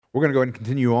We're going to go ahead and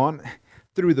continue on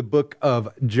through the book of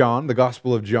John, the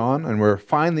Gospel of John, and we're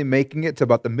finally making it to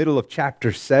about the middle of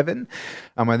chapter 7.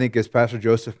 I think as Pastor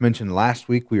Joseph mentioned last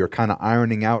week, we were kind of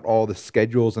ironing out all the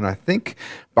schedules, and I think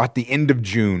about the end of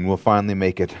June we'll finally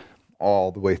make it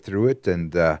all the way through it,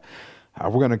 and we're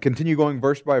going to continue going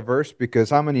verse by verse, because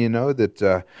how many of you know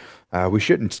that we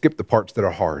shouldn't skip the parts that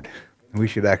are hard? We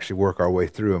should actually work our way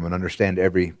through them and understand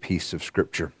every piece of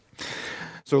Scripture.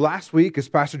 So last week, as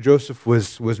Pastor Joseph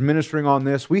was ministering on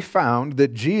this, we found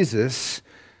that Jesus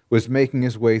was making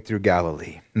his way through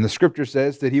Galilee. And the Scripture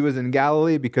says that he was in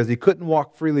Galilee because he couldn't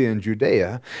walk freely in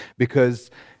Judea, because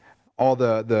all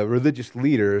the religious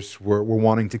leaders were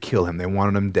wanting to kill him. They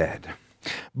wanted him dead.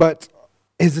 But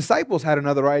his disciples had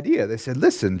another idea. They said,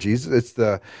 listen, Jesus,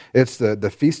 it's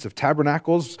the Feast of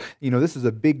Tabernacles. This is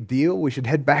a big deal. We should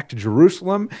head back to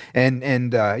Jerusalem. And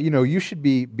you should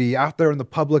be out there in the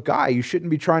public eye. You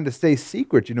shouldn't be trying to stay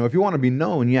secret. If you want to be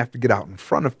known, you have to get out in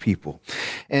front of people.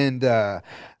 And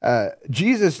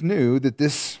Jesus knew that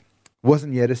this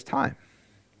wasn't yet his time.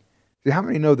 See, how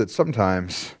many know that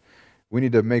sometimes we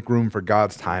need to make room for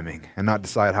God's timing and not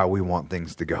decide how we want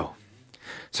things to go?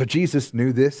 So Jesus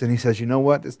knew this, and he says, you know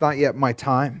what? It's not yet my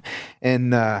time.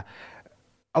 And a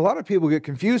lot of people get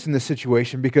confused in this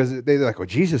situation because they're like, well,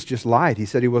 Jesus just lied. He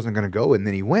said he wasn't going to go, and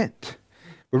then he went.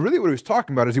 But really what he was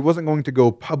talking about is he wasn't going to go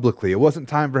publicly. It wasn't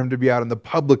time for him to be out in the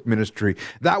public ministry.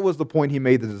 That was the point he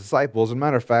made to the disciples. As a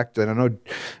matter of fact, and I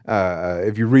know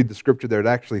if you read the Scripture there, it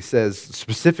actually says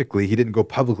specifically he didn't go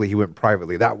publicly, he went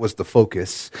privately. That was the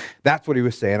focus. That's what he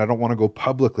was saying. I don't want to go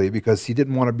publicly, because he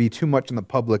didn't want to be too much in the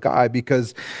public eye,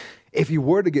 because if he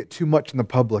were to get too much in the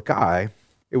public eye,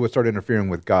 it would start interfering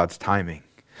with God's timing.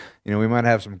 We might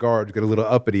have some guards get a little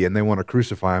uppity and they want to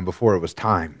crucify him before it was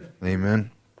time.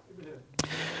 Amen.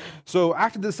 So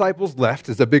after the disciples left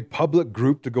as a big public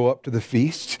group to go up to the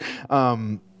feast,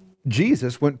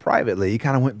 Jesus went privately. He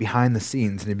kind of went behind the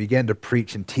scenes, and he began to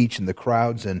preach and teach in the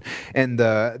crowds. And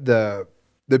the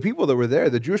people that were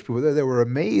there, the Jewish people there, they were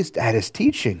amazed at his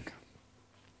teaching.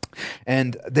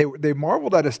 And they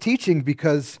marveled at his teaching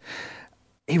because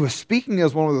he was speaking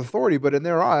as one with authority, but in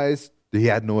their eyes, he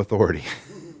had no authority.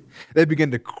 They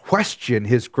began to question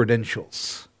his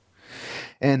credentials.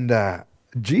 And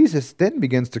Jesus then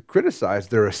begins to criticize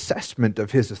their assessment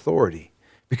of his authority,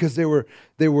 because they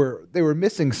were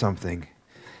missing something.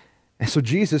 And so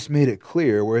Jesus made it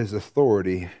clear where his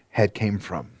authority had came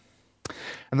from.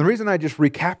 And the reason I just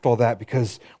recapped all that,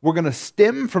 because we're going to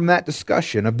stem from that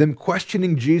discussion of them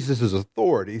questioning Jesus'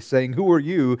 authority, saying, who are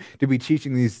you to be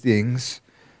teaching these things,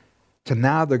 to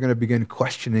now they're going to begin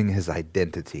questioning his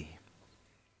identity.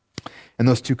 And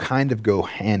those two kind of go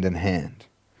hand in hand.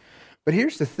 But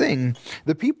here's the thing,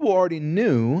 the people already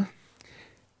knew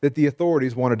that the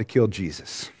authorities wanted to kill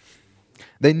Jesus.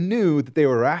 They knew that they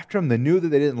were after him, they knew that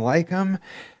they didn't like him,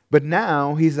 but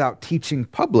now he's out teaching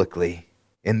publicly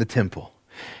in the temple.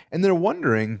 And they're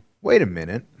wondering, wait a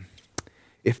minute,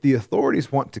 if the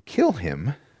authorities want to kill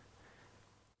him,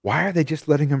 why are they just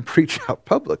letting him preach out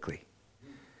publicly?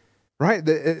 Right?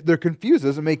 They're confused. It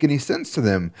doesn't make any sense to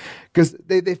them, because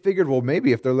they figured, well,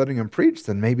 maybe if they're letting him preach,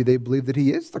 then maybe they believe that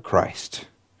he is the Christ.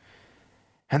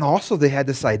 And also they had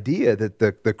this idea that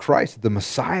the Christ, the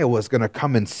Messiah, was going to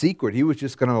come in secret. He was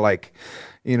just going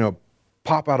to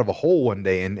pop out of a hole one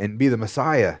day and be the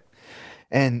Messiah.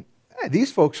 And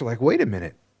these folks are like, wait a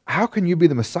minute. How can you be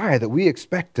the Messiah that we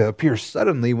expect to appear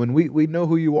suddenly when we know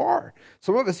who you are?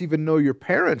 Some of us even know your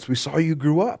parents. We saw you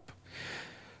grew up.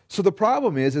 So the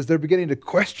problem is they're beginning to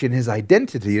question his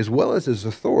identity as well as his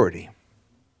authority.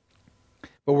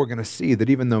 But we're going to see that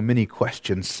even though many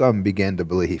questioned, some began to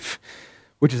believe,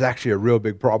 which is actually a real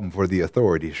big problem for the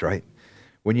authorities, right?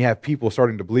 When you have people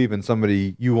starting to believe in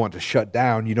somebody you want to shut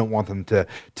down, you don't want them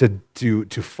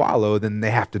to follow, then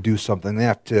they have to do something. They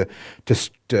have to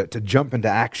jump into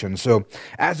action. So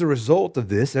as a result of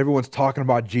this, everyone's talking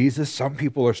about Jesus. Some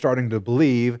people are starting to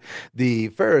believe. The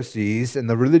Pharisees and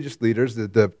the religious leaders,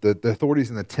 the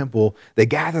authorities in the temple, they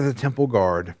gather the temple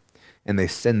guard and they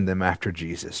send them after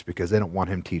Jesus because they don't want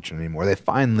him teaching anymore. They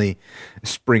finally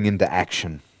spring into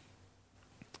action.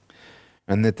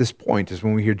 And at this point is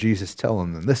when we hear Jesus tell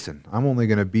them, listen, I'm only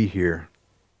going to be here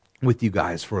with you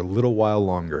guys for a little while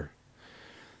longer.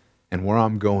 And where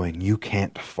I'm going, you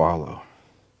can't follow.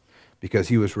 Because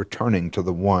he was returning to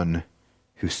the one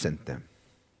who sent them.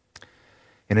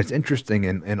 And it's interesting,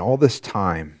 in all this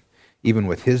time, even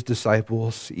with his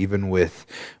disciples, even with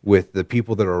the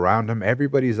people that are around him,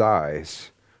 everybody's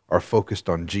eyes are focused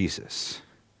on Jesus.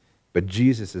 But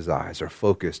Jesus' eyes are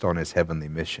focused on his heavenly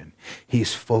mission.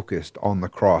 He's focused on the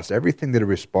cross. Everything that he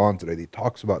responds to, that he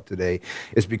talks about today,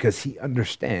 is because he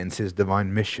understands his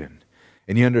divine mission.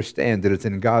 And he understands that it's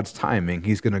in God's timing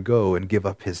he's going to go and give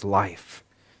up his life.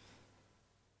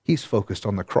 He's focused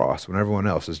on the cross when everyone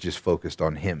else is just focused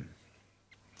on him.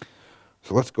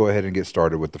 So let's go ahead and get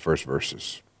started with the first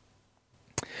verses.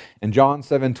 In John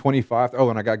 7:25,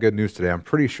 and I got good news today. I'm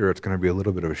pretty sure it's going to be a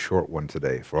little bit of a short one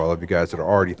today for all of you guys that are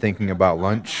already thinking about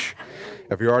lunch.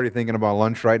 If you're already thinking about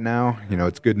lunch right now,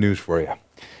 it's good news for you.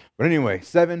 But anyway,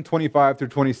 7:25 through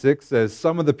 26 says,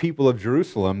 "Some of the people of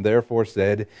Jerusalem therefore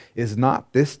said, 'Is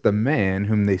not this the man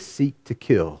whom they seek to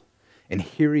kill? And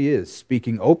here he is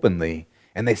speaking openly,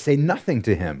 and they say nothing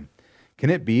to him.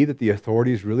 Can it be that the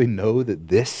authorities really know that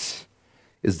this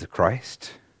is the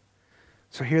Christ?'"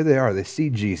 So here they are. They see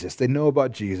Jesus. They know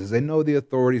about Jesus. They know the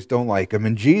authorities don't like him.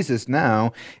 And Jesus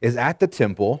now is at the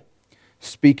temple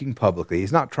speaking publicly.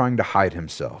 He's not trying to hide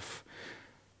himself.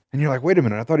 And you're like, wait a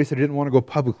minute, I thought he said he didn't want to go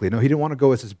publicly. No, he didn't want to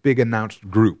go as this big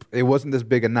announced group. It wasn't this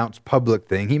big announced public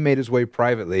thing. He made his way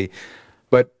privately.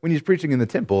 But when he's preaching in the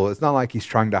temple, it's not like he's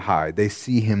trying to hide. They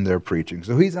see him there preaching.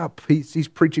 So he's out, he's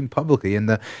preaching publicly. And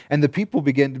the people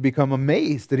begin to become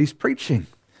amazed that he's preaching.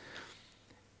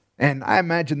 And I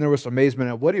imagine there was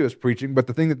amazement at what he was preaching, but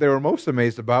the thing that they were most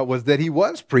amazed about was that he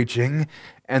was preaching,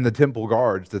 and the temple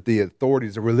guards, that the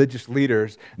authorities, the religious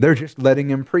leaders, they're just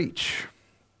letting him preach.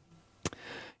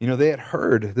 They had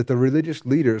heard that the religious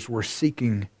leaders were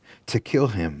seeking to kill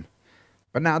him,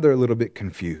 but now they're a little bit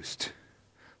confused.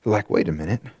 They're like, wait a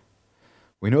minute.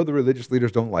 We know the religious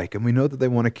leaders don't like him. We know that they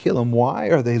want to kill him. Why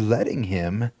are they letting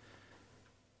him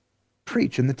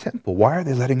preach in the temple? Why are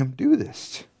they letting him do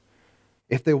this?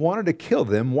 If they wanted to kill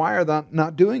them, why are they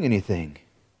not doing anything?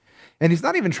 And he's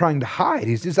not even trying to hide.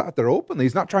 He's just out there openly.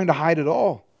 He's not trying to hide at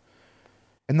all.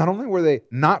 And not only were they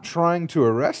not trying to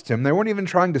arrest him, they weren't even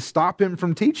trying to stop him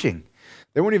from teaching.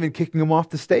 They weren't even kicking him off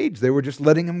the stage. They were just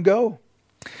letting him go.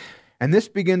 And this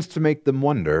begins to make them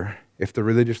wonder if the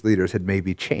religious leaders had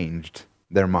maybe changed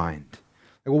their mind.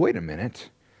 Like, well, wait a minute.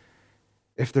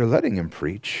 If they're letting him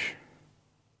preach,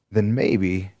 then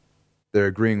maybe they're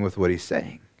agreeing with what he's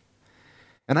saying.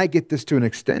 And I get this to an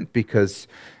extent because,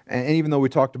 and even though we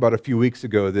talked about a few weeks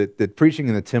ago that preaching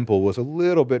in the temple was a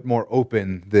little bit more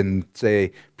open than,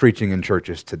 say, preaching in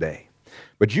churches today.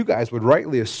 But you guys would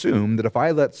rightly assume that if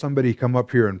I let somebody come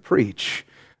up here and preach,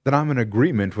 that I'm in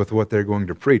agreement with what they're going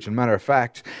to preach. As a matter of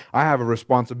fact, I have a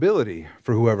responsibility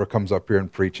for whoever comes up here and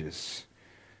preaches,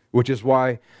 which is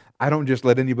why I don't just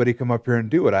let anybody come up here and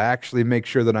do it. I actually make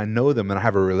sure that I know them and I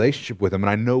have a relationship with them and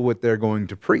I know what they're going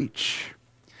to preach.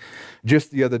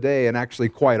 Just the other day, and actually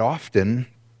quite often,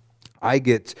 I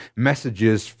get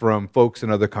messages from folks in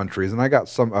other countries, and I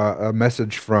got a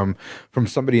message from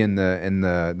somebody in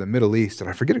the Middle East, and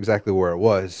I forget exactly where it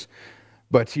was,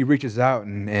 but he reaches out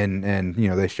and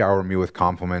they shower me with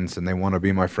compliments, and they want to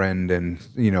be my friend, and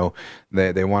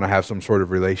they want to have some sort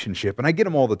of relationship, and I get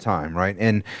them all the time, right?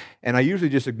 And I usually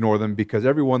just ignore them because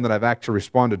everyone that I've actually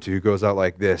responded to goes out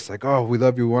like this, like, oh, we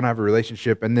love you, we want to have a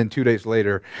relationship, and then 2 days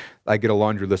later, I get a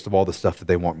laundry list of all the stuff that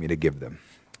they want me to give them,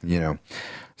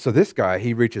 So this guy,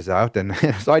 he reaches out, and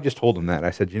so I just told him that.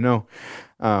 I said,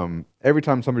 every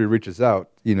time somebody reaches out,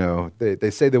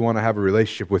 they say they want to have a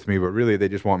relationship with me, but really they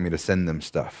just want me to send them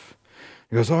stuff.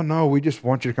 He goes, oh, no, we just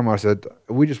want you to come out. I said,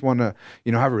 we just want to,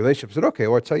 have a relationship. I said, okay,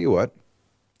 well, I'll tell you what.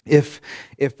 If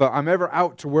I'm ever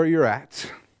out to where you're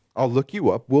at, I'll look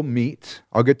you up. We'll meet.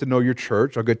 I'll get to know your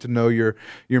church. I'll get to know your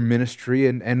ministry,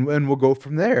 and we'll go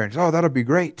from there. And he says, oh, that'll be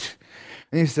great.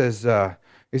 And he says,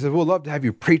 we'll love to have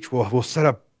you preach. We'll set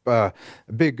up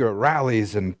big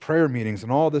rallies and prayer meetings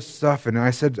and all this stuff. And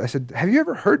I said, have you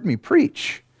ever heard me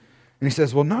preach? And he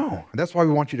says, well, no. That's why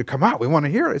we want you to come out. We want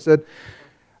to hear it. I said,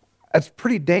 that's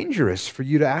pretty dangerous for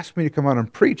you to ask me to come out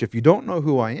and preach if you don't know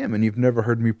who I am and you've never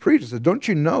heard me preach. I said, don't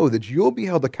you know that you'll be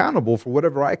held accountable for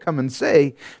whatever I come and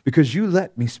say because you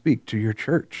let me speak to your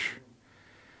church?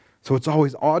 So it's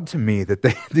always odd to me that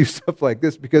they do stuff like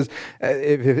this because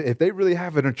if they really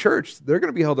have it in a church, they're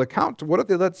going to be held accountable. What if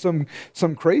they let some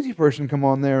crazy person come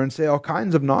on there and say all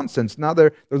kinds of nonsense? Now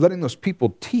they're letting those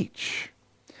people teach.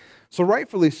 So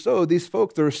rightfully so, these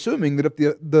folks are assuming that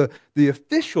if the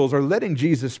officials are letting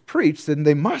Jesus preach, then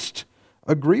they must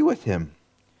agree with him.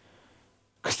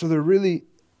 So they're really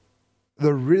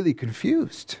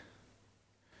confused.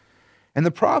 And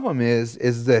the problem is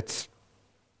that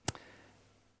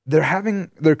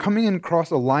they're coming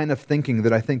across a line of thinking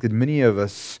that I think that many of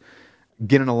us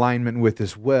get in alignment with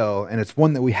as well, and it's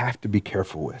one that we have to be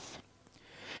careful with.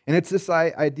 And it's this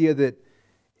idea that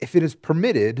if it is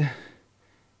permitted,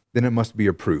 then it must be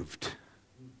approved.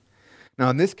 Now,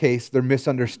 in this case, they're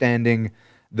misunderstanding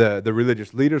the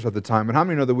religious leaders of the time. But how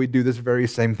many know that we do this very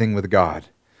same thing with God?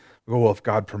 We go, well, if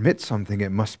God permits something,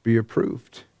 it must be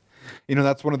approved.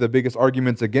 That's one of the biggest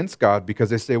arguments against God, because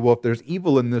they say, well, if there's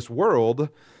evil in this world,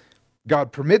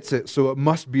 God permits it, so it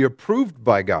must be approved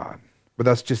by God. But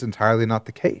that's just entirely not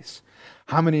the case.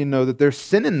 How many know that there's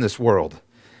sin in this world,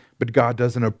 but God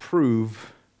doesn't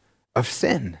approve of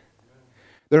sin?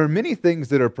 There are many things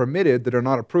that are permitted that are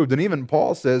not approved. And even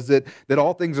Paul says that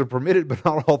all things are permitted, but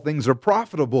not all things are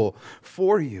profitable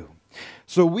for you.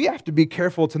 So we have to be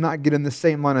careful to not get in the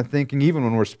same line of thinking, even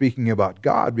when we're speaking about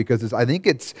God, because I think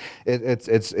it's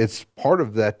part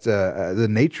of that the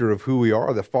nature of who we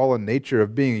are, the fallen nature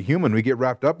of being a human. We get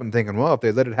wrapped up in thinking, well, if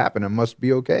they let it happen, it must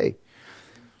be okay.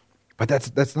 But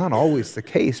that's not always the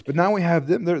case. But now we have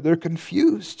them; they're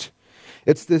confused.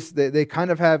 It's this. They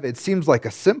kind of have. It seems like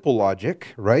a simple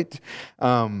logic, right?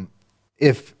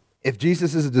 If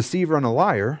Jesus is a deceiver and a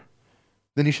liar,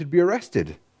 then he should be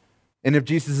arrested. And if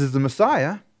Jesus is the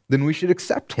Messiah, then we should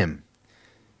accept him.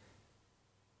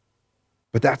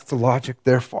 But that's the logic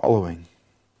they're following.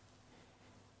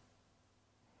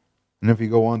 And if you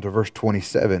go on to verse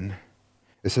 27,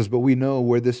 it says, "But we know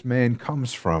where this man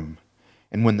comes from,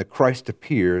 and when the Christ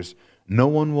appears, no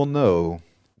one will know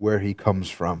where he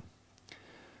comes from."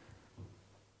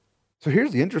 So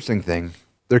here's the interesting thing.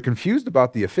 They're confused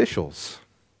about the officials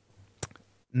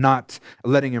not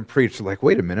letting him preach. They're like,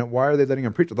 wait a minute, why are they letting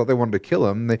him preach? I thought they wanted to kill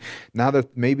him. Now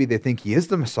that maybe they think he is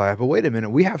the Messiah, but wait a minute,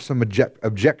 we have some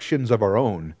objections of our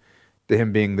own to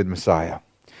him being the Messiah.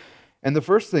 And the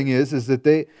first thing is that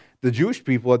the Jewish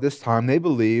people at this time, they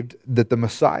believed that the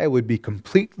Messiah would be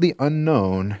completely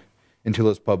unknown until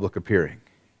his public appearing.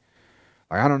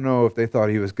 I don't know if they thought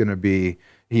he was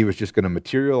just going to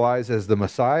materialize as the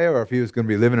Messiah, or if he was going to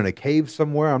be living in a cave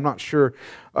somewhere. I'm not sure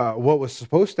what was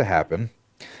supposed to happen.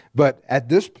 But at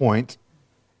this point,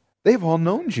 they've all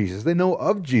known Jesus. They know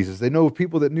of Jesus. They know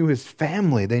people that knew his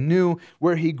family. They knew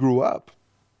where he grew up.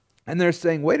 And they're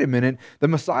saying, wait a minute, the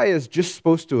Messiah is just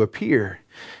supposed to appear.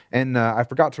 And I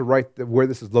forgot to write where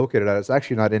this is located at. It's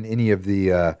actually not in any of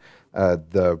the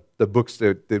books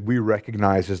that we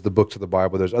recognize as the books of the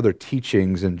Bible. There's other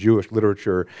teachings in Jewish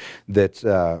literature that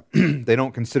they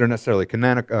don't consider necessarily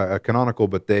canonical,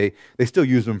 but they still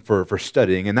use them for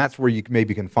studying. And that's where you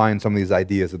maybe can find some of these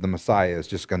ideas that the Messiah is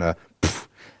just going to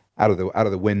out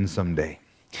of the wind someday.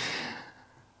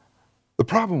 The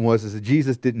problem was that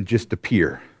Jesus didn't just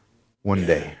appear one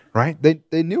day, right?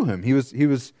 They knew him. He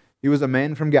was a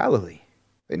man from Galilee.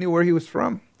 They knew where he was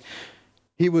from.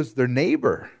 He was their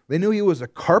neighbor. They knew he was a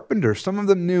carpenter. Some of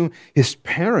them knew his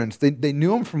parents. They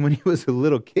knew him from when he was a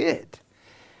little kid.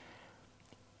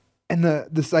 And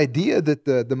this idea that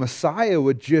the Messiah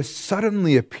would just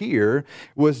suddenly appear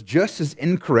was just as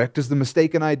incorrect as the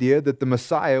mistaken idea that the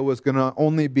Messiah was going to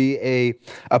only be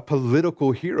a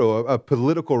political hero, a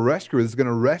political rescuer that's going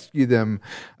to rescue them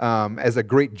as a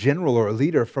great general or a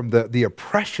leader from the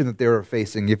oppression that they were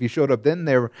facing. If he showed up then,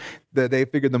 they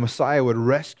figured the Messiah would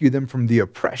rescue them from the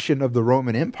oppression of the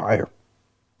Roman Empire.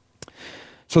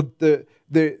 So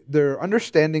their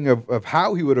understanding of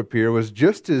how he would appear was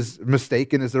just as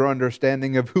mistaken as their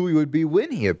understanding of who he would be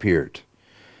when he appeared.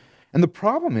 And the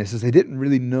problem is they didn't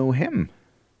really know him.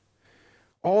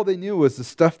 All they knew was the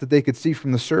stuff that they could see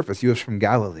from the surface. He was from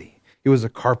Galilee. He was a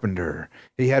carpenter.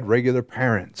 He had regular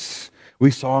parents.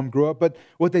 We saw him grow up. But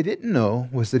what they didn't know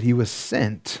was that he was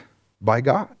sent by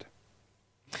God.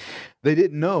 They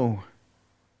didn't know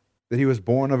that he was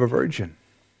born of a virgin.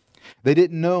 They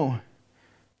didn't know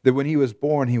that when he was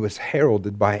born, he was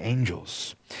heralded by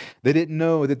angels. They didn't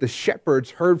know that the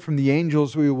shepherds heard from the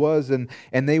angels who he was, and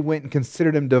they went and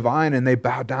considered him divine, and they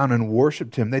bowed down and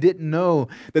worshiped him. They didn't know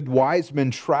that wise men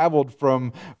traveled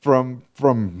from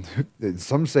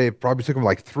some say it probably took them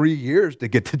like 3 years to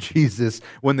get to Jesus.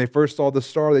 When they first saw the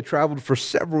star, they traveled for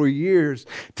several years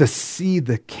to see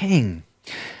the king.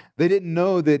 They didn't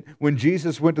know that when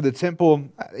Jesus went to the temple,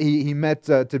 he met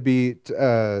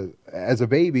as a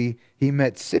baby, he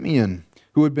met Simeon,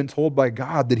 who had been told by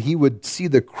God that he would see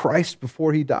the Christ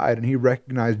before he died, and he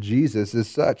recognized Jesus as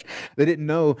such. They didn't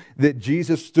know that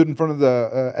Jesus stood in front of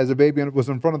as a baby, and was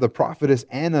in front of the prophetess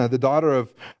Anna, the daughter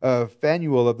of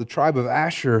Phanuel of the tribe of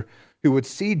Asher, who would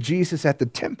see Jesus at the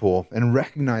temple and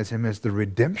recognize him as the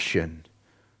redemption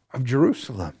of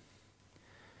Jerusalem.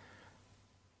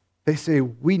 They say,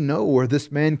 we know where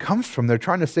this man comes from. They're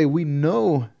trying to say, we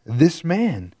know this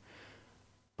man.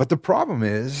 But the problem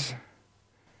is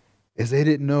they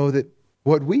didn't know that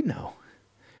what we know.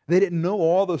 They didn't know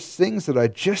all those things that I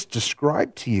just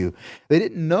described to you. They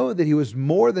didn't know that he was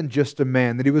more than just a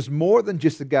man, that he was more than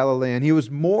just a Galilean. He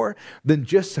was more than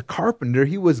just a carpenter.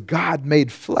 He was God made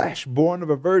flesh, born of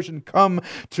a virgin, come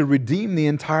to redeem the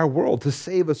entire world, to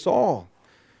save us all.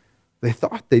 They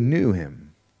thought they knew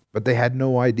him, but they had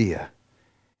no idea.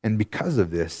 And because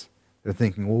of this, they're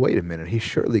thinking, well, wait a minute, he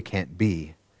surely can't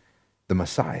be the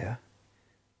Messiah,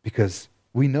 because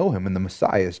we know him and the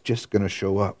Messiah is just going to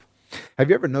show up. Have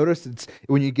you ever noticed it's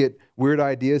when you get weird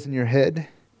ideas in your head,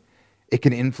 it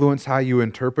can influence how you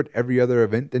interpret every other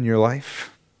event in your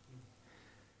life?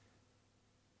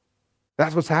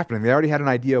 That's what's happening. They already had an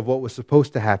idea of what was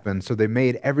supposed to happen, so they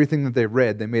made everything that they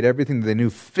read, they made everything that they knew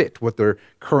fit what their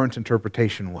current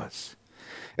interpretation was.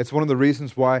 It's one of the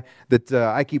reasons why that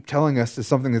I keep telling us is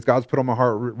something that God's put on my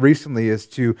heart recently is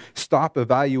to stop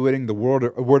evaluating the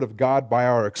Word of God by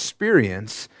our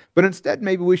experience, but instead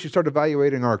maybe we should start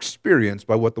evaluating our experience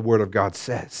by what the Word of God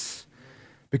says.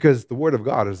 Because the Word of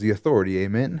God is the authority,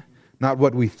 amen? Not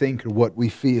what we think or what we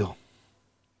feel.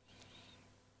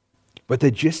 But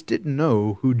they just didn't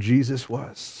know who Jesus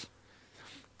was.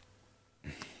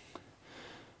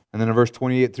 And then in verse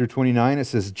 28 through 29, it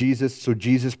says,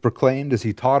 Jesus proclaimed as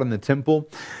he taught in the temple,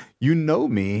 "You know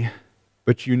me,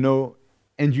 but you know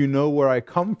where I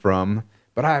come from,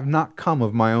 but I have not come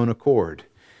of my own accord.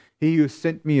 He who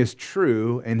sent me is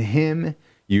true, and him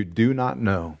you do not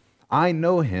know. I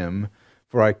know him,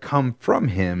 for I come from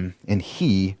him, and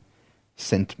he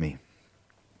sent me."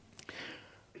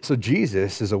 So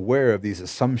Jesus is aware of these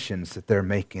assumptions that they're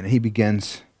making, and he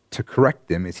begins to correct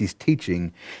them as he's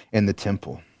teaching in the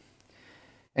temple.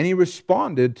 And he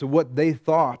responded to what they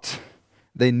thought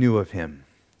they knew of him.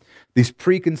 These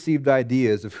preconceived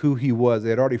ideas of who he was, they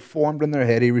had already formed in their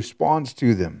head. He responds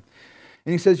to them.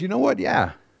 And he says, you know what?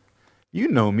 Yeah, you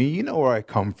know me. You know where I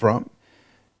come from.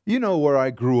 You know where I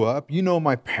grew up. You know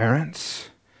my parents.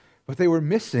 But they were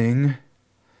missing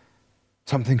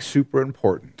something super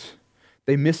important.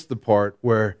 They missed the part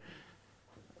where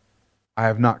I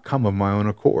have not come of my own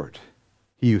accord.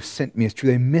 He who sent me is true.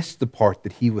 They missed the part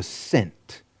that he was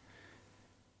sent.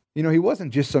 You know, he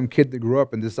wasn't just some kid that grew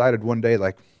up and decided one day,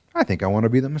 like, I think I want to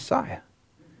be the Messiah.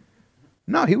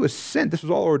 No, he was sent. This was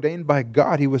all ordained by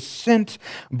God. He was sent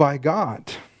by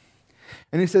God.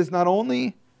 And he says, not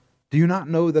only do you not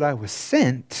know that I was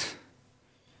sent,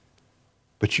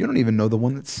 but you don't even know the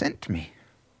one that sent me.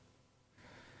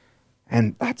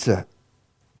 And that's a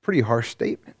pretty harsh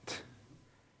statement.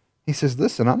 He says,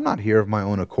 listen, I'm not here of my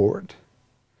own accord.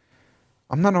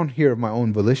 I'm not on here of my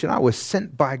own volition. I was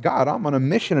sent by God. I'm on a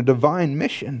mission, a divine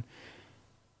mission.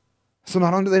 So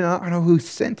not only do they not know who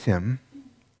sent him,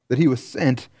 that he was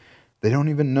sent, they don't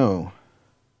even know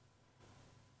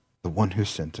the one who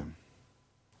sent him.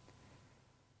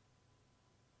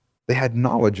 They had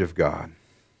knowledge of God,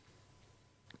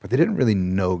 but they didn't really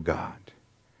know God.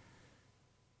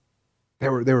 They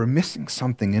were missing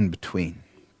something in between.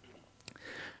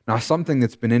 Now, something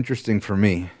that's been interesting for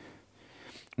me,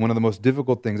 one of the most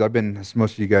difficult things, as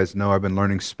most of you guys know, I've been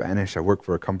learning Spanish. I work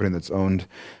for a company that's owned,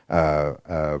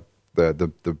 the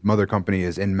mother company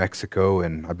is in Mexico,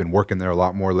 and I've been working there a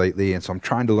lot more lately, and so I'm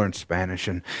trying to learn Spanish.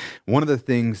 And one of the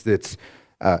things that's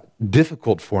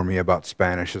difficult for me about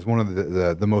Spanish is one of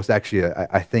the most, actually,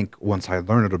 I think once I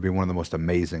learn it, it'll be one of the most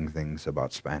amazing things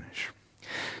about Spanish.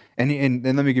 And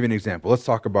let me give you an example. Let's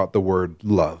talk about the word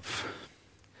love.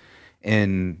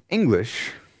 In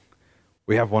English,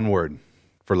 we have one word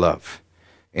for love,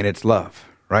 and it's love,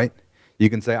 right? You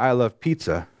can say, I love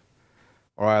pizza,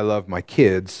 or I love my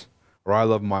kids, or I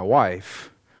love my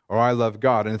wife, or I love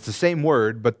God. And it's the same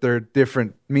word, but they're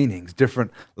different meanings,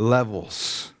 different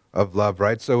levels of love,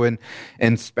 right? So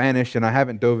in Spanish, and I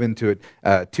haven't dove into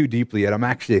it too deeply yet, I'm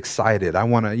actually excited. I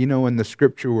want to, in the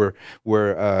scripture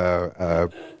where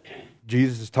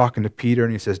Jesus is talking to Peter,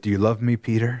 and he says, do you love me,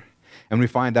 Peter? And we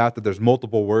find out that there's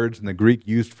multiple words in the Greek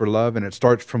used for love, and it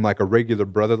starts from like a regular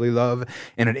brotherly love,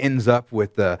 and it ends up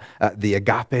with the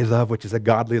agape love, which is a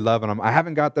godly love. And I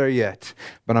haven't got there yet,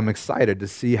 but I'm excited to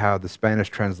see how the Spanish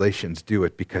translations do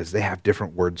it, because they have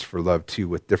different words for love too,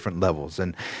 with different levels.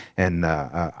 And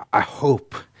I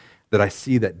hope that I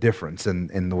see that difference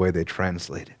in the way they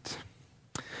translate it.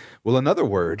 Well, another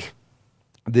word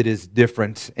that is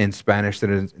different in Spanish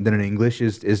than in English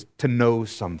is to know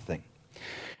something.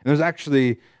 And there's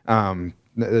actually,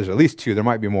 there's at least two. There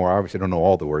might be more. I obviously don't know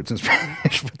all the words in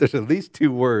Spanish, but there's at least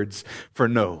two words for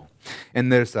know.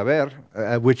 And there's saber,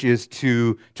 which is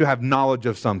to have knowledge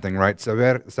of something, right?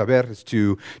 Saber is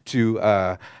to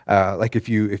like if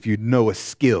you know a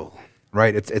skill,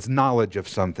 right? It's knowledge of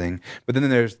something. But then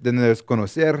there's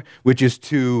conocer, which is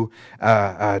to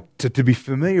be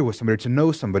familiar with somebody, to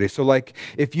know somebody. So like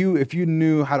if you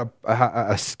knew how to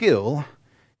a skill,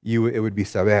 it would be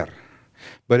saber.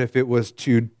 But if it was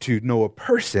to know a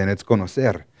person, it's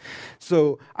conocer.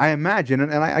 So I imagine,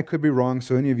 and I could be wrong,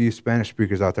 so any of you Spanish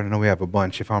speakers out there, I know we have a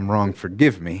bunch. If I'm wrong,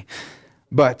 forgive me.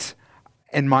 But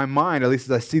in my mind, at least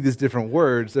as I see these different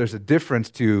words, there's a difference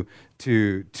to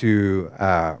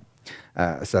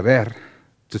saber,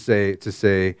 to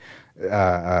say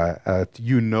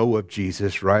you know of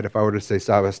Jesus, right? If I were to say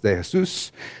sabes de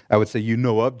Jesús, I would say you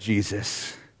know of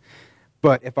Jesus.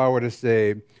 But if I were to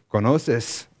say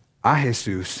conoces a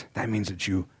Jesús, that means that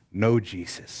you know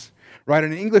Jesus, right?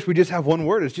 And in English, we just have one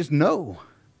word. It's just know.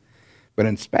 But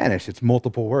in Spanish, it's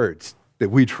multiple words that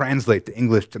we translate to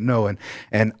English to know.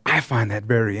 And I find that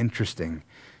very interesting,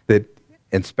 that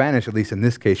in Spanish, at least in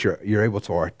this case, you're able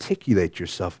to articulate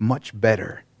yourself much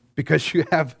better because you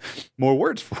have more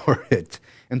words for it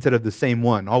instead of the same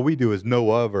one. All we do is know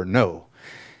of or know.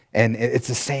 And it's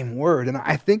the same word. And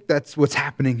I think that's what's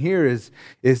happening here is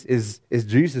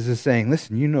Jesus is saying,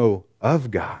 listen, you know of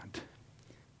God,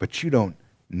 but you don't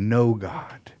know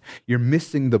God. You're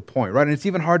missing the point, right? And it's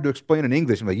even hard to explain in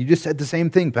English. I'm like, you just said the same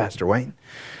thing, Pastor Wayne.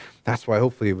 That's why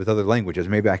hopefully with other languages,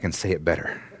 maybe I can say it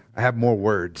better. I have more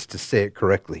words to say it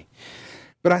correctly.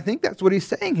 But I think that's what he's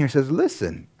saying here. He says,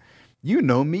 listen, you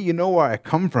know me, you know where I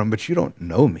come from, but you don't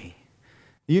know me.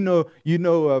 You know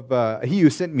of he who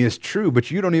sent me is true,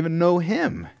 but you don't even know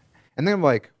him. And then I'm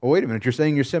like, oh, wait a minute, you're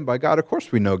saying you're sent by God? Of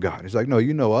course we know God. He's like, no,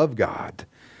 you know of God,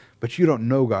 but you don't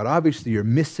know God. Obviously, you're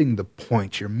missing the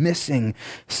point. You're missing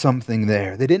something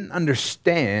there. They didn't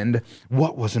understand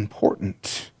what was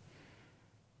important.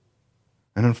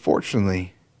 And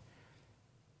unfortunately,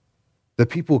 the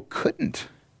people couldn't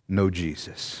know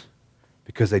Jesus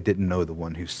because they didn't know the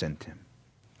one who sent him.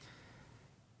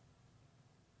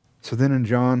 So then in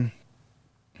John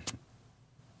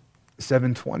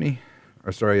 7:30,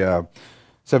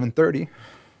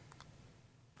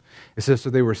 it says, so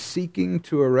they were seeking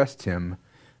to arrest him,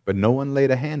 but no one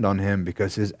laid a hand on him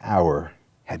because his hour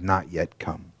had not yet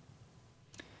come.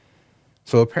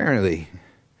 So apparently,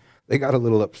 they got a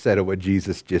little upset at what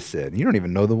Jesus just said. You don't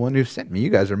even know the one who sent me.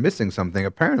 You guys are missing something.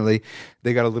 Apparently,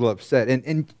 they got a little upset.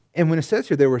 And when it says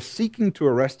here they were seeking to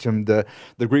arrest him, the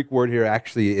Greek word here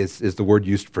actually is the word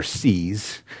used for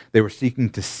seize. They were seeking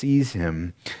to seize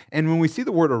him. And when we see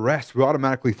the word arrest, we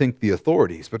automatically think the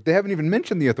authorities. But they haven't even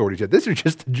mentioned the authorities yet. This is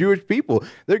just the Jewish people.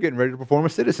 They're getting ready to perform a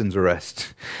citizen's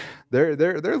arrest. They're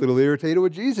a little irritated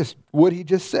with Jesus, what he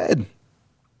just said.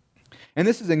 And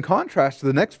this is in contrast to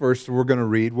the next verse we're going to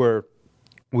read, where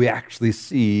we actually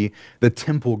see the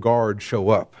temple guard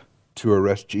show up to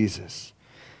arrest Jesus.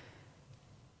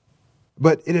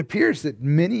 But it appears that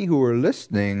many who were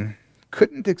listening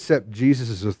couldn't accept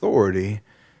Jesus' authority,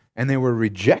 and they were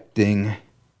rejecting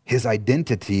his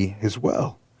identity as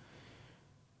well.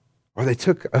 Or they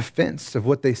took offense of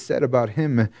what they said about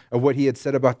him, of what he had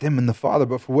said about them and the Father,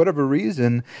 but for whatever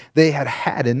reason, they had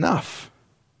had enough.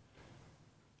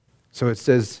 So it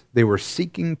says they were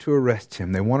seeking to arrest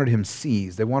him. They wanted him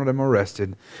seized. They wanted him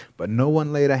arrested, but no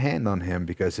one laid a hand on him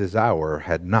because his hour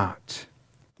had not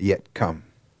yet come.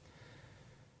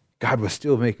 God was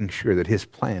still making sure that his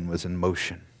plan was in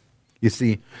motion. You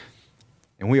see,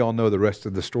 and we all know the rest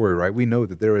of the story, right? We know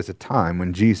that there is a time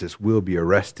when Jesus will be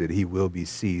arrested. He will be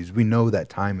seized. We know that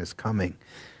time is coming.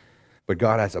 But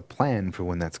God has a plan for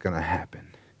when that's going to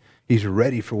happen. He's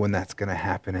ready for when that's going to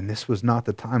happen, and this was not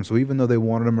the time. So even though they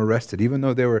wanted him arrested, even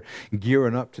though they were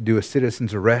gearing up to do a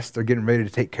citizen's arrest, they're getting ready to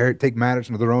take matters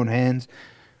into their own hands,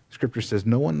 Scripture says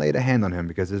no one laid a hand on him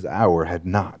because his hour had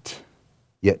not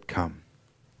yet come.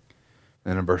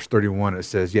 And in verse 31 it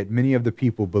says, yet many of the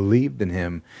people believed in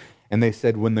him, and they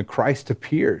said, when the Christ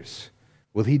appears,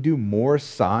 will he do more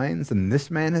signs than this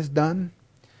man has done?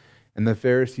 And the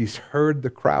Pharisees heard the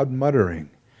crowd muttering,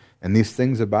 and these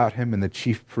things about him, and the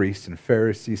chief priests and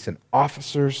Pharisees and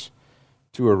officers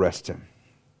to arrest him.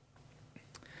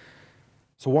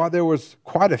 So while there was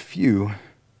quite a few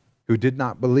who did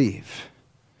not believe,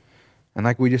 and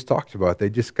like we just talked about, they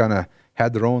just kind of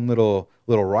had their own little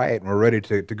riot and were ready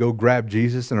to go grab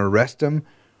Jesus and arrest him,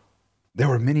 there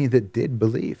were many that did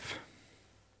believe.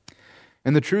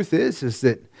 And the truth is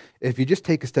that if you just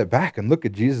take a step back and look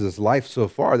at Jesus' life so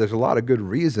far, there's a lot of good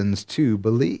reasons to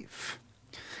believe.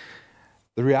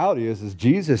 The reality is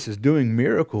Jesus is doing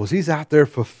miracles. He's out there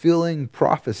fulfilling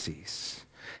prophecies.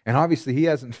 And obviously he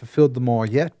hasn't fulfilled them all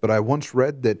yet, but I once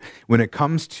read that when it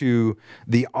comes to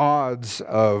the odds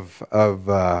of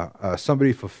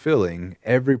somebody fulfilling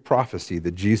every prophecy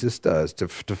that Jesus does, to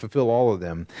fulfill all of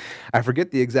them, I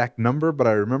forget the exact number, but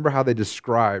I remember how they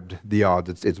described the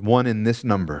odds. It's one in this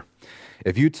number.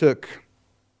 If you took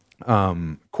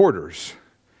quarters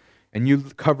and you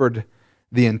covered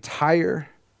the entire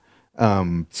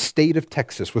state of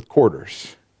Texas with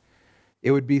quarters, it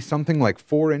would be something like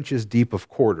 4 inches deep of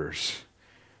quarters.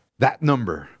 That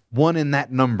number, one in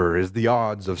that number, is the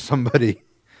odds of somebody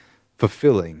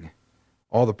fulfilling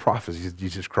all the prophecies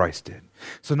Jesus Christ did.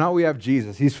 So now we have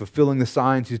Jesus. He's fulfilling the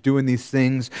signs. He's doing these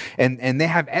things. And they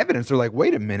have evidence. They're like,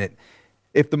 wait a minute.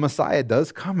 If the Messiah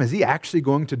does come, is he actually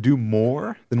going to do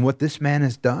more than what this man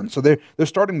has done? So they're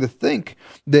starting to think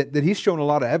that he's shown a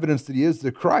lot of evidence that he is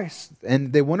the Christ,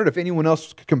 and they wondered if anyone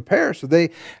else could compare, so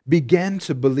they began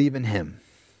to believe in him.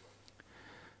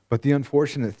 But the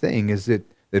unfortunate thing is that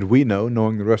we know,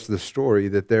 knowing the rest of the story,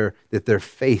 that their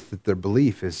faith, that their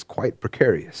belief is quite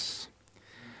precarious.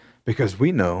 Because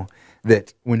we know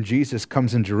that when Jesus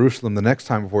comes in Jerusalem the next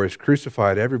time before he's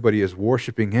crucified, everybody is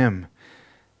worshiping him.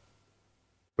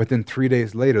 But then 3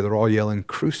 days later, they're all yelling,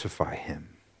 "Crucify him."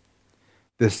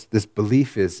 This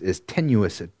belief is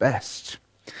tenuous at best.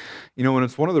 You know, and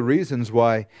it's one of the reasons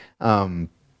why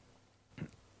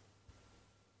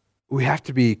we have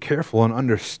to be careful and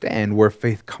understand where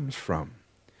faith comes from.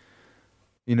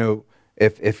 You know,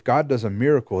 if God does a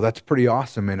miracle, that's pretty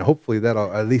awesome, and hopefully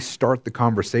that'll at least start the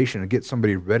conversation and get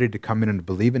somebody ready to come in and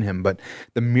believe in him. But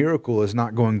the miracle is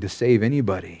not going to save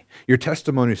anybody. Your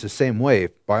testimony is the same way.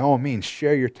 By all means,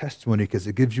 share your testimony because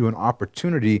it gives you an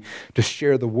opportunity to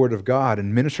share the word of God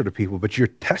and minister to people. But your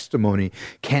testimony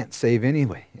can't save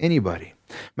anybody.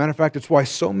 Matter of fact, it's why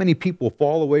so many people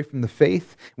fall away from the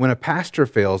faith when a pastor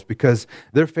fails, because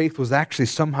their faith was actually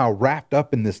somehow wrapped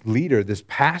up in this leader, this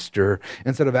pastor,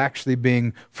 instead of actually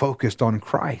being focused on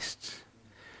Christ.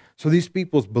 So these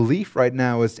people's belief right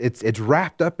now is it's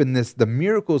wrapped up in the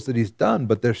miracles that he's done,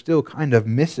 but they're still kind of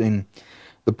missing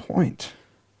the point.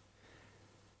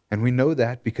 And we know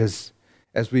that because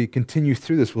as we continue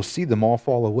through this, we'll see them all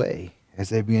fall away as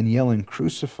they begin yelling,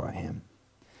 "Crucify him."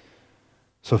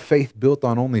 So faith built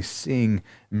on only seeing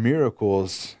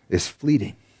miracles is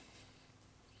fleeting.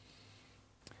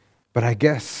 But I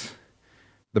guess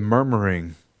the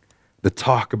murmuring, the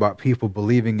talk about people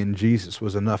believing in Jesus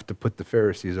was enough to put the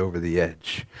Pharisees over the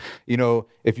edge. You know,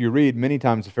 if you read, many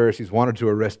times the Pharisees wanted to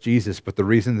arrest Jesus, but the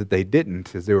reason that they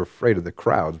didn't is they were afraid of the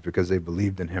crowds because they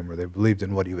believed in him or they believed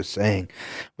in what he was saying.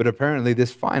 But apparently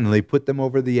this finally put them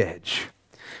over the edge.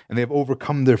 And they've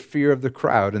overcome their fear of the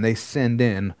crowd, and they send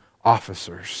in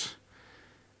officers.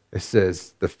 It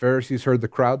says, the Pharisees heard the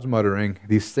crowds muttering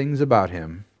these things about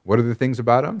him. What are the things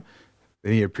about him?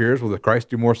 Then he appears, will the Christ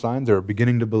do more signs? They are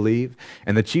beginning to believe.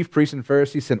 And the chief priests and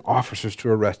Pharisees sent officers to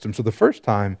arrest him. So the first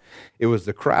time, it was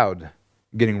the crowd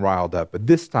getting riled up. But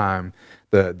this time,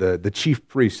 the chief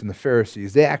priests and the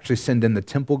Pharisees, they actually send in the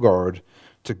temple guard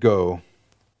to go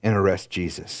and arrest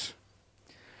Jesus.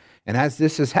 And as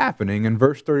this is happening, in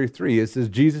verse 33, it says,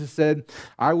 Jesus said,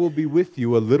 "I will be with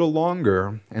you a little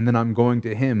longer, and then I'm going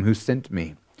to him who sent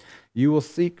me. You will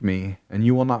seek me, and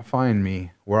you will not find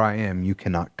me. Where I am, you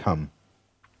cannot come."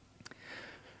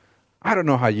 I don't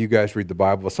know how you guys read the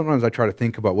Bible. Sometimes I try to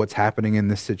think about what's happening in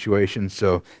this situation.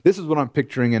 So this is what I'm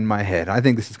picturing in my head. I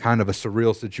think this is kind of a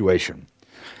surreal situation.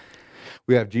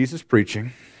 We have Jesus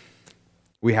preaching.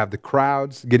 We have the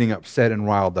crowds getting upset and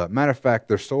riled up. Matter of fact,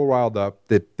 they're so riled up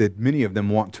that many of them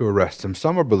want to arrest him.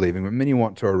 Some are believing, but many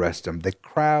want to arrest him. The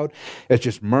crowd is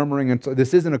just murmuring. And so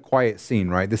this isn't a quiet scene,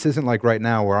 right? This isn't like right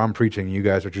now where I'm preaching and you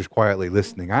guys are just quietly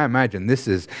listening. I imagine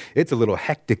it's a little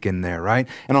hectic in there, right?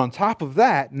 And on top of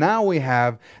that, now we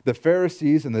have the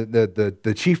Pharisees and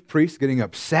the chief priests getting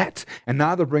upset, and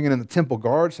now they're bringing in the temple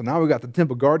guard. So now we got the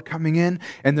temple guard coming in,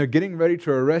 and they're getting ready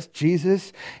to arrest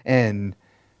Jesus. And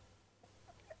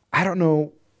I don't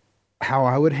know how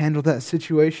I would handle that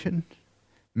situation.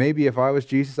 Maybe if I was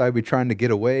Jesus, I'd be trying to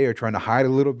get away or trying to hide a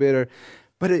little bit.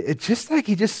 But it's just like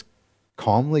he just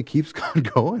calmly keeps on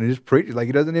going and just preaches. Like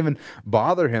it doesn't even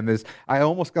bother him. I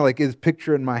almost got like his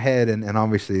picture in my head, and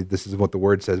obviously this is what the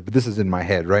word says, but this is in my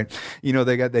head, right? You know,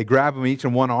 they grab him each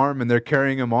in one arm and they're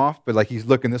carrying him off, but like he's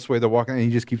looking this way, they're walking, and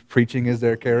he just keeps preaching as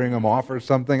they're carrying him off or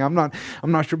something. I'm not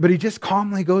sure, but he just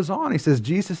calmly goes on. He says,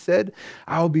 Jesus said,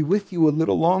 "I will be with you a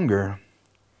little longer,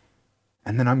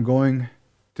 and then I'm going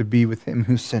to be with him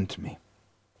who sent me."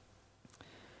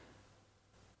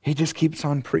 He just keeps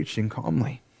on preaching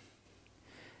calmly.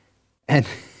 And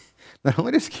not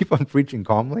only does he keep on preaching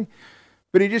calmly,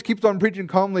 But he just keeps on preaching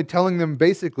calmly, telling them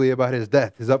basically about his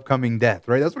death, his upcoming death,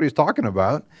 right? That's what he's talking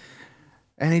about.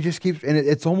 And he just keeps, and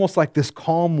it's almost like this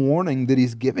calm warning that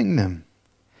he's giving them.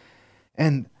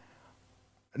 And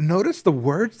notice the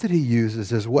words that he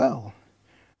uses as well,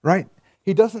 right?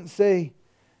 He doesn't say,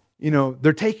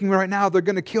 they're taking me right now, they're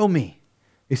going to kill me.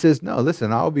 He says, no,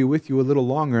 listen, I'll be with you a little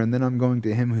longer, and then I'm going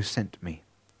to him who sent me.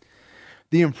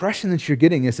 The impression that you're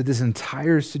getting is that this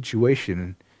entire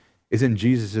situation is in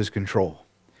Jesus' control.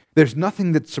 There's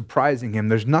nothing that's surprising him.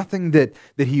 There's nothing that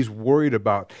he's worried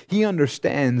about. He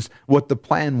understands what the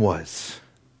plan was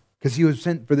because he was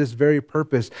sent for this very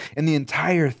purpose, and the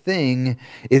entire thing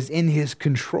is in his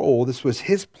control. This was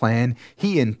his plan.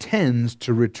 He intends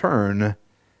to return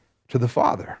to the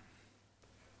Father.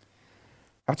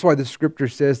 That's why the scripture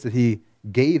says that he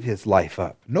gave his life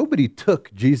up. Nobody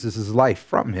took Jesus' life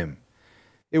from him.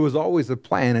 It was always a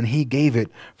plan, and he gave it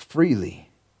freely.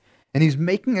 And he's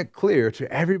making it clear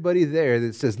to everybody there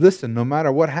that says, listen, no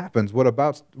matter what happens, what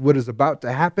is about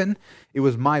to happen, it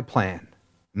was my plan,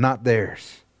 not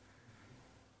theirs.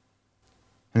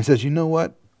 And he says, you know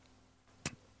what?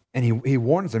 And he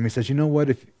warns them, he says, you know what?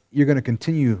 If you're going to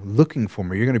continue looking for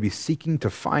me, you're going to be seeking to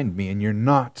find me, and you're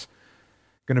not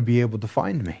going to be able to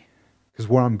find me. Because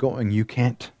where I'm going, you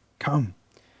can't come.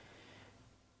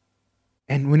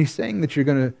 And when he's saying that you're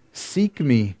going to seek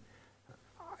me,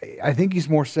 I think he's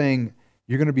more saying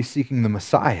you're going to be seeking the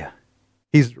Messiah.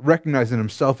 He's recognizing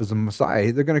himself as a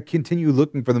Messiah. They're going to continue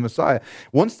looking for the Messiah.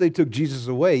 Once they took Jesus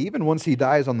away, even once he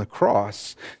dies on the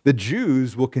cross, the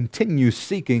Jews will continue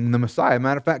seeking the Messiah.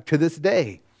 Matter of fact, to this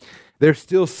day, they're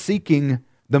still seeking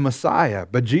the Messiah.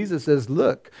 But Jesus says,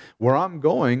 look, where I'm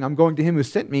going to him who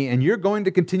sent me, and you're going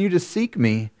to continue to seek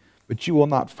me, but you will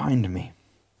not find me.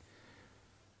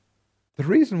 The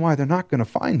reason why they're not going to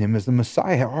find him is the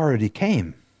Messiah already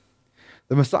came.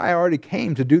 The Messiah already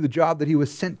came to do the job that he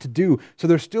was sent to do. So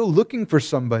they're still looking for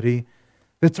somebody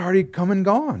that's already come and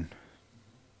gone.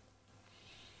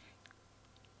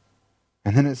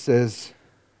 And then it says,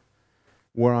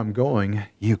 where I'm going,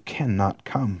 you cannot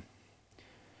come.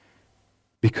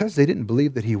 Because they didn't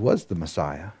believe that he was the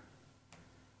Messiah,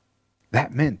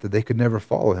 that meant that they could never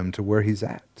follow him to where he's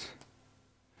at.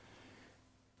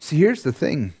 See, here's the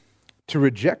thing. To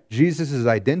reject Jesus'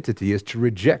 identity is to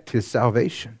reject his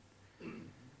salvation.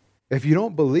 If you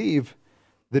don't believe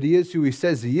that he is who he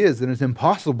says he is, then it's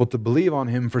impossible to believe on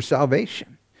him for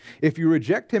salvation. If you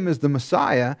reject him as the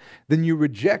Messiah, then you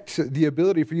reject the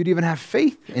ability for you to even have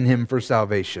faith in him for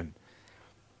salvation.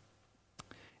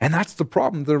 And that's the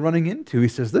problem they're running into. He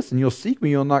says, listen, you'll seek me,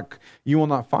 you will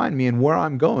not find me, and where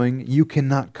I'm going, you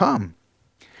cannot come.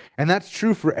 And that's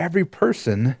true for every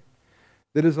person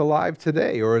that is alive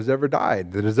today or has ever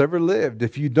died, that has ever lived.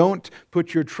 If you don't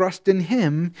put your trust in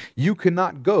him, you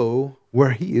cannot go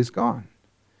where he is gone.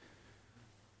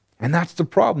 And that's the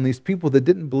problem. These people that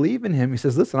didn't believe in him, he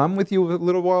says, listen, I'm with you a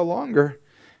little while longer,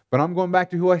 but I'm going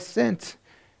back to who I sent,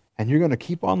 and you're going to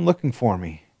keep on looking for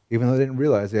me, even though they didn't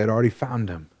realize they had already found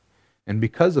him. And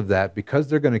because of that, because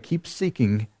they're going to keep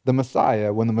seeking the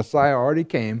Messiah, when the Messiah already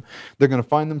came, they're going to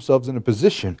find themselves in a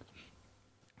position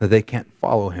that they can't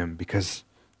follow him because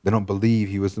they don't believe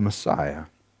he was the Messiah,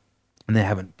 and they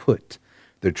haven't put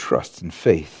their trust and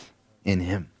faith in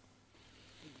him.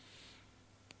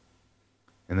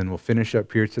 And then we'll finish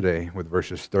up here today with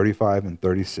verses 35 and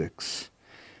 36.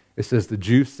 It says, the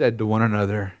Jews said to one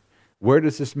another, where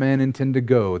does this man intend to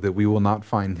go that we will not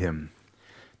find him?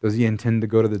 Does he intend to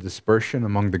go to the dispersion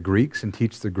among the Greeks and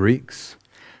teach the Greeks?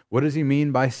 What does he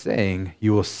mean by saying,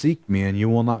 you will seek me and you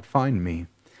will not find me?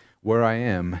 Where I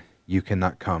am, you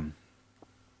cannot come.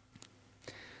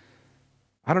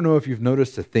 I don't know if you've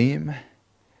noticed a theme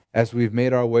as we've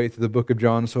made our way through the book of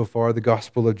John so far, the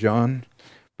Gospel of John,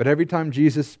 but every time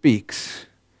Jesus speaks,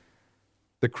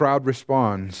 the crowd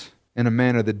responds in a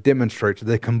manner that demonstrates that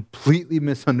they completely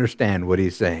misunderstand what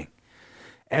he's saying.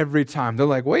 Every time, they're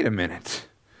like, wait a minute,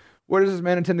 where does this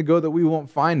man intend to go that we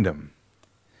won't find him?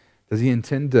 Does he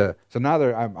intend to? So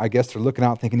now I guess they're looking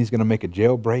out thinking he's going to make a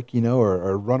jailbreak,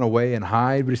 or run away and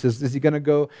hide. But he says, is he going to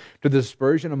go to the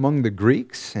dispersion among the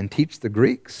Greeks and teach the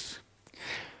Greeks?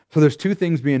 So there's two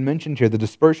things being mentioned here. The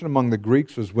dispersion among the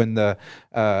Greeks was when the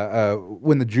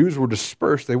Jews were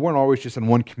dispersed, they weren't always just in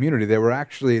one community. There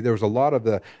was a lot of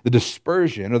the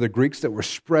dispersion, or the Greeks that were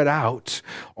spread out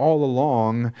all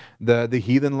along the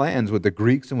heathen lands with the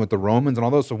Greeks and with the Romans and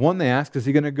all those. So one, they ask, is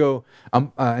he going to go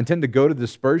intend to go to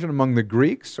dispersion among the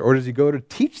Greeks, or does he go to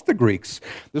teach the Greeks?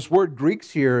 This word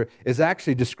Greeks here is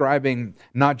actually describing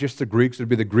not just the Greeks, it would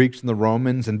be the Greeks and the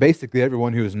Romans, and basically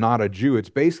everyone who is not a Jew. It's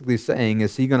basically saying,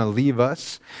 is he going to leave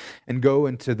us and go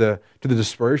into the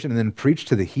dispersion and then preach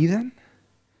to the heathen?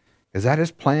 Is that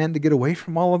his plan to get away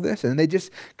from all of this? And they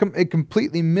just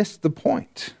completely missed the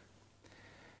point.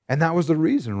 And that was the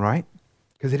reason, right?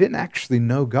 Because they didn't actually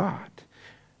know God.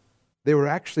 They were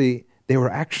actually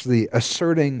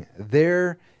asserting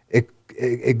their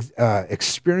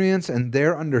experience and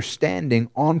their understanding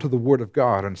onto the Word of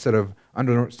God instead of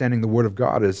understanding the Word of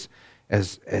God as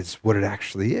what it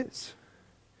actually is.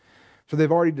 So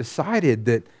they've already decided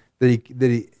that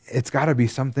it's got to be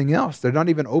something else. They're not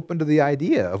even open to the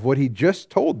idea of what he just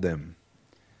told them.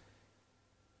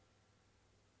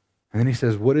 And then he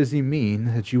says, what does he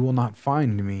mean that you will not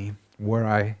find me where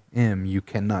I am? You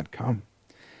cannot come.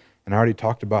 And I already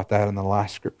talked about that in the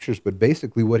last scriptures, but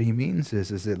basically what he means is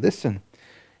that, listen,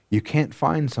 you can't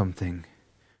find something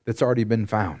that's already been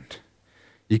found.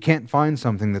 You can't find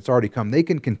something that's already come. They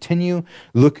can continue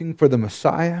looking for the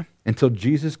Messiah until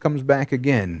Jesus comes back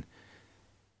again,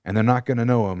 and they're not going to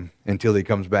know him until he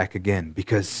comes back again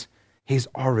because he's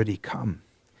already come.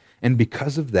 And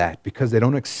because of that, because they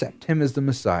don't accept him as the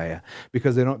Messiah,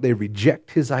 because they reject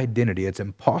his identity, it's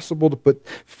impossible to put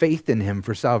faith in him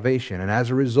for salvation. And as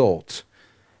a result,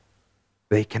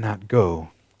 they cannot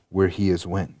go where he has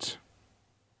went.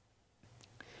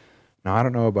 Now, I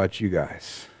don't know about you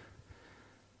guys,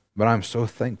 but I'm so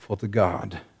thankful to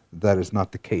God that is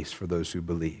not the case for those who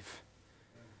believe.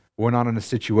 We're not in a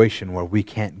situation where we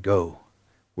can't go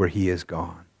where he is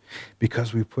gone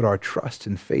because we put our trust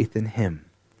and faith in him.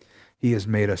 He has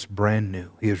made us brand new.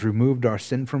 He has removed our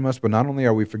sin from us, but not only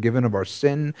are we forgiven of our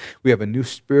sin, we have a new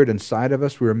spirit inside of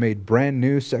us. We are made brand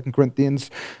new. 2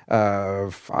 Corinthians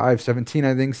 5:17,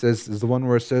 I think, is the one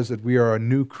where it says that we are a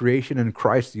new creation in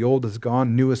Christ. The old is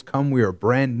gone, new has come. We are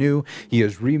brand new. He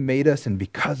has remade us, and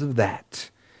because of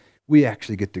that, we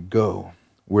actually get to go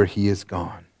where he is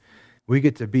gone. We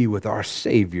get to be with our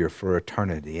Savior for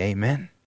eternity. Amen?